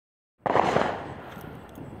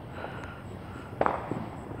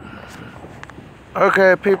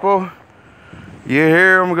Okay, people, you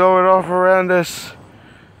hear them going off around us,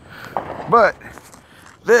 but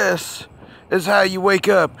this is how you wake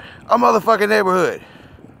up a motherfucking neighborhood.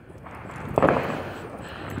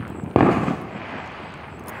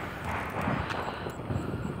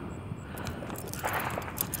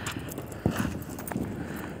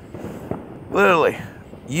 Literally,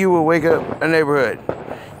 you will wake up a neighborhood.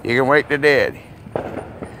 You can wake the dead.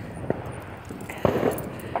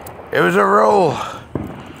 It was a roll.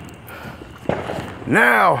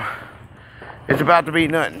 Now, it's about to be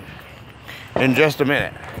nothing. In just a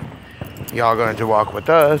minute, y'all going to walk with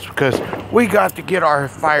us because we got to get our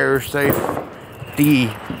fire safety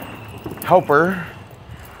helper.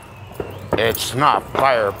 It's not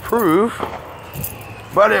fireproof,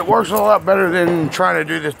 but it works a lot better than trying to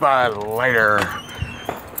do this by later.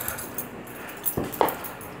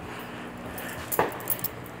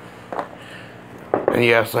 And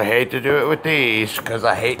yes, I hate to do it with these because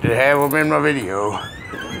I hate to have them in my video.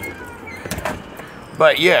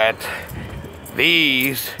 But yet,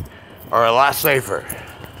 these are a lot safer.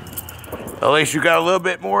 At least you got a little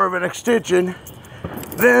bit more of an extension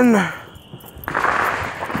than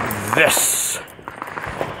this.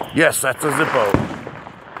 Yes, that's a Zippo.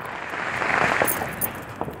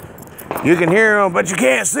 You can hear them, but you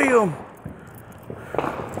can't see them.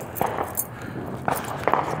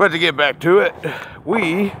 But to get back to it,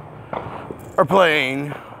 we are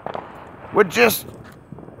playing with just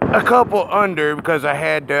a couple under, because I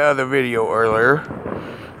had the other video earlier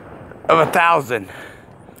of 1,000.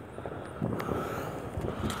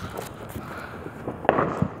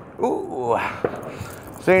 Ooh,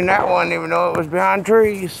 seen that one even though it was behind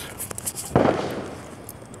trees.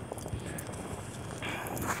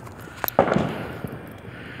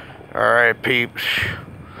 All right, peeps.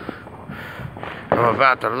 I'm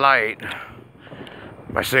about to light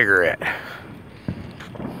my cigarette.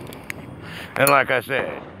 And like I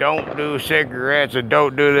said, don't do cigarettes and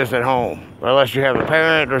don't do this at home. Unless you have a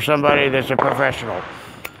parent or somebody that's a professional.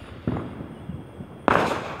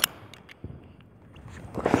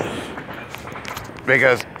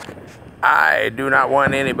 Because I do not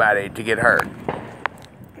want anybody to get hurt.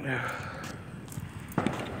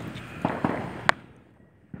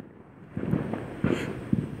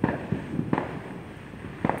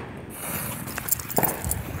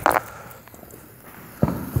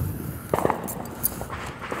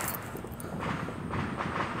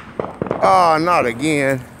 Oh, not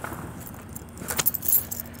again.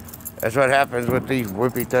 That's what happens with these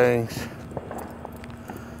whippy things.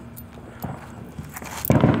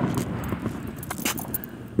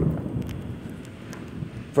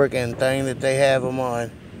 Freaking thing that they have them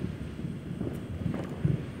on.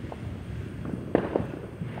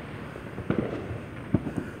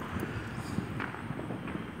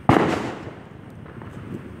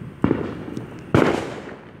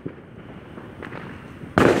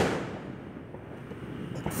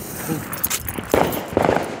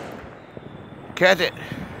 Catch it.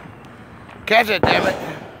 Catch it, damn it.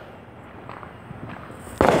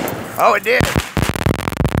 Oh, it did.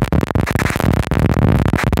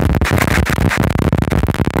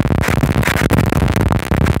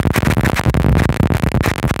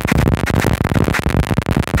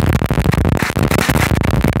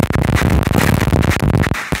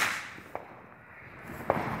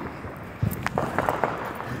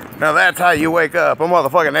 Now that's how you wake up a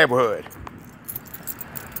motherfucking neighborhood.